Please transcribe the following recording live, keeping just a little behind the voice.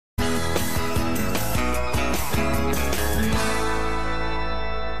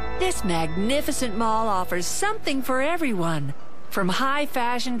This magnificent mall offers something for everyone. From high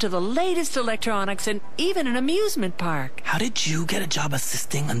fashion to the latest electronics and even an amusement park. How did you get a job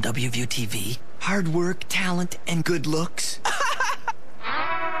assisting on WVTV? Hard work, talent, and good looks.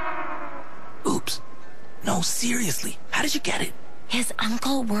 Oops. No, seriously. How did you get it? His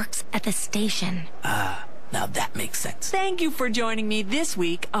uncle works at the station. Now that makes sense. Thank you for joining me this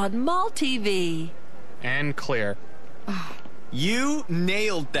week on Mall TV. And clear. You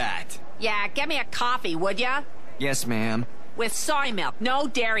nailed that. Yeah, get me a coffee, would ya? Yes, ma'am. With soy milk. No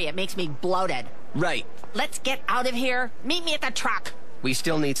dairy, it makes me bloated. Right. Let's get out of here. Meet me at the truck. We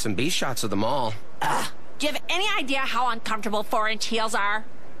still need some B shots of the mall. Do you have any idea how uncomfortable 4-inch heels are?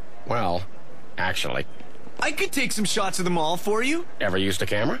 Well, actually. I could take some shots of the mall for you. Ever used a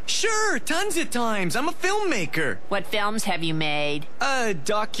camera? Sure, tons of times. I'm a filmmaker. What films have you made?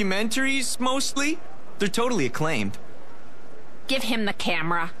 Documentaries, mostly. They're totally acclaimed. Give him the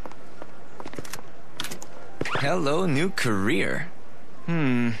camera. Hello, new career.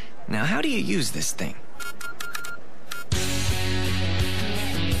 Now how do you use this thing?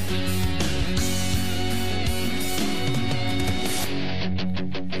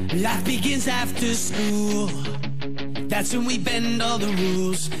 Life begins after school. That's when we bend all the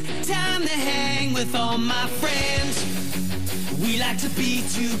rules. Time to hang with all my friends. We like to be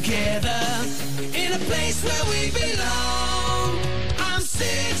together in a place where we belong. I'm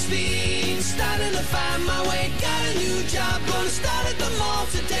 16, starting to find my way. Got a new job, gonna start at the mall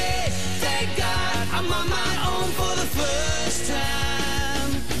today. Thank God I'm on my own for the first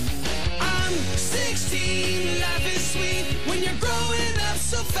time. I'm 16, life is sweet when you're growing up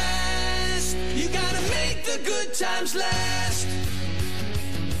so fast. You gotta make the good times last.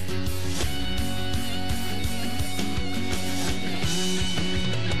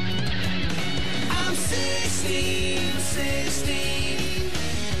 I'm 16.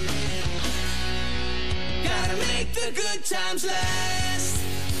 Gotta make the good times last.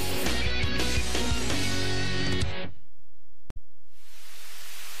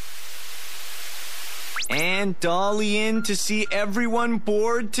 And dolly in to see everyone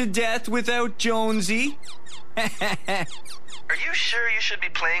bored to death without Jonesy. Are you sure you should be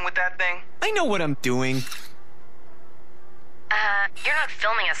playing with that thing? I know what I'm doing. You're not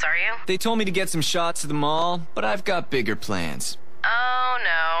filming us, are you? They told me to get some shots of the mall, but I've got bigger plans. Oh,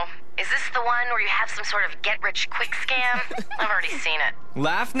 no. Is this the one where you have some sort of get-rich-quick scam? I've already seen it.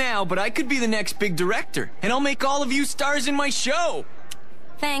 Laugh now, but I could be the next big director, and I'll make all of you stars in my show.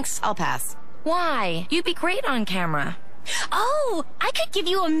 Thanks, I'll pass. Why? You'd be great on camera. Oh, I could give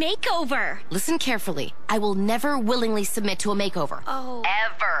you a makeover. Listen carefully. I will never willingly submit to a makeover. Oh.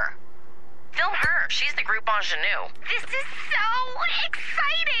 Ever. Film her. She's the group ingenue. This is so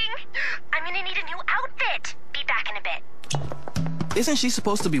exciting. I'm gonna need a new outfit. Be back in a bit. Isn't she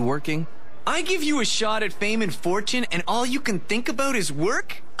supposed to be working? I give you a shot at fame and fortune, and all you can think about is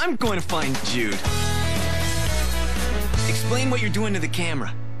work? I'm going to find Jude. Explain what you're doing to the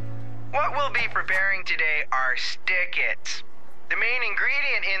camera. What we'll be preparing today are stick-its. The main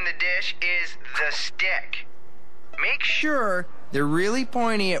ingredient in the dish is the stick. Make sure they're really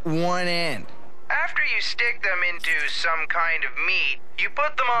pointy at one end. after you stick them into some kind of meat, you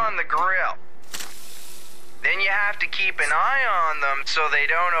put them on the grill. Then you have to keep an eye on them so they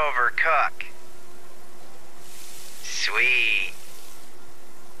don't overcook. Sweet.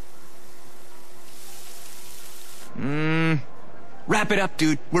 Wrap it up,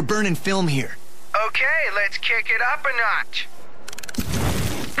 dude. We're burning film here. Okay, let's kick it up a notch.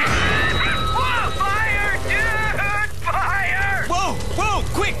 Whoa, fire, dude! Fire! Whoa, whoa,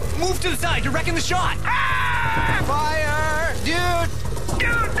 quick! Move to the side, you're wrecking the shot! Ah! Fire! Dude!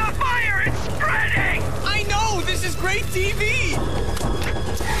 Dude, the fire is spreading! I know, this is great TV!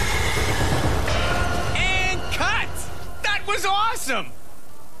 And cut! That was awesome!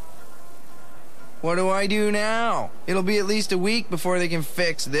 What do I do now? It'll be at least a week before they can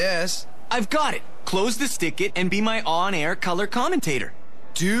fix this. I've got it. Close the stick-it and be my on-air color commentator.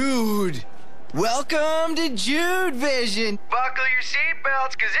 Dude! Welcome to Jude Vision! Buckle your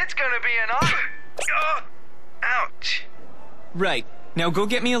seatbelts, because it's going to be an ouch. Right. Now go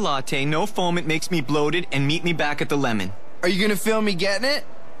get me a latte, no foam, it makes me bloated, and meet me back at the Lemon. Are you gonna film me getting it?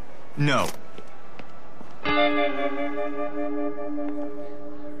 No.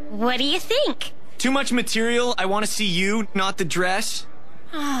 What do you think? Too much material. I want to see you, not the dress.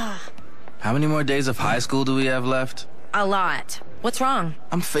 How many more days of high school do we have left? A lot. What's wrong?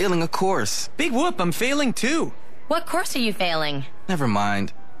 I'm failing a course. Big whoop, I'm failing too. What course are you failing? Never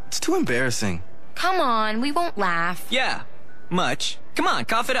mind. It's too embarrassing. Come on, we won't laugh. Yeah, much. Come on,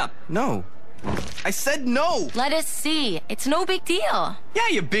 cough it up. No. I said no. Let us see. It's no big deal. Yeah,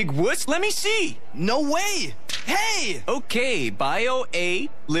 you big wuss. Let me see. No way. Hey! Okay, bio A,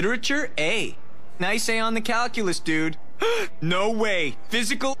 literature A. Nice A on the calculus, dude. No way.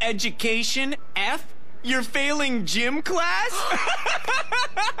 Physical education F? You're failing gym class?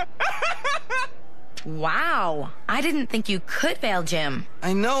 Wow. I didn't think you could fail gym.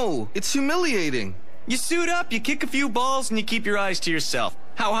 I know. It's humiliating. You suit up, you kick a few balls, and you keep your eyes to yourself.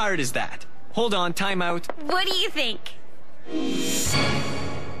 How hard is that? Hold on, time out. What do you think?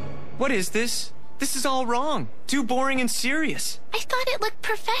 What is this? This is all wrong. Too boring and serious. I thought it looked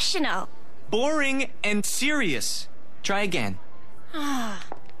professional. Boring and serious. Try again.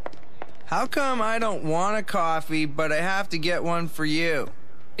 How come I don't want a coffee, but I have to get one for you?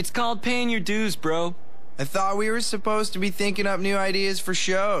 It's called paying your dues, bro. I thought we were supposed to be thinking up new ideas for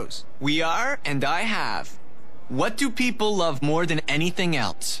shows. We are, and I have. What do people love more than anything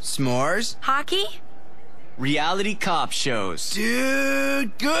else? S'mores? Hockey? Reality cop shows.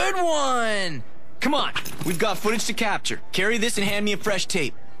 Dude, good one! Come on, we've got footage to capture. Carry this and hand me a fresh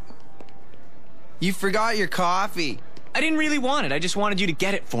tape. You forgot your coffee. I didn't really want it. I just wanted you to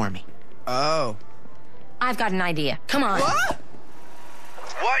get it for me. Oh. I've got an idea. Come on. What?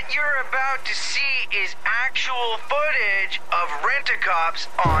 What you're about to see is actual footage of rent-a-cops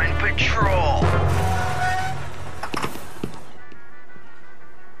on patrol.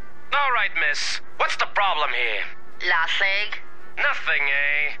 All right, miss. What's the problem here? Nothing. Nothing,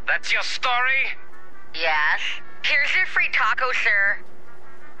 eh? That's your story? Yes. Here's your free taco, sir.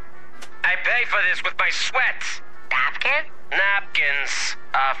 I pay for this with my sweat. Napkin? Napkins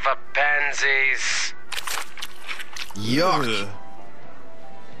are for pansies. Yuck.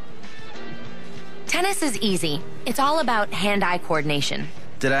 Tennis is easy. It's all about hand-eye coordination.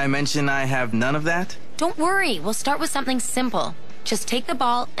 Did I mention I have none of that? Don't worry. We'll start with something simple. Just take the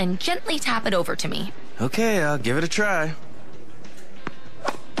ball and gently tap it over to me. Okay, I'll give it a try.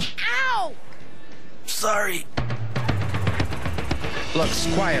 Ow! Sorry. Looks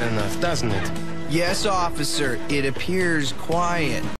quiet enough, doesn't it? Yes, officer. It appears quiet.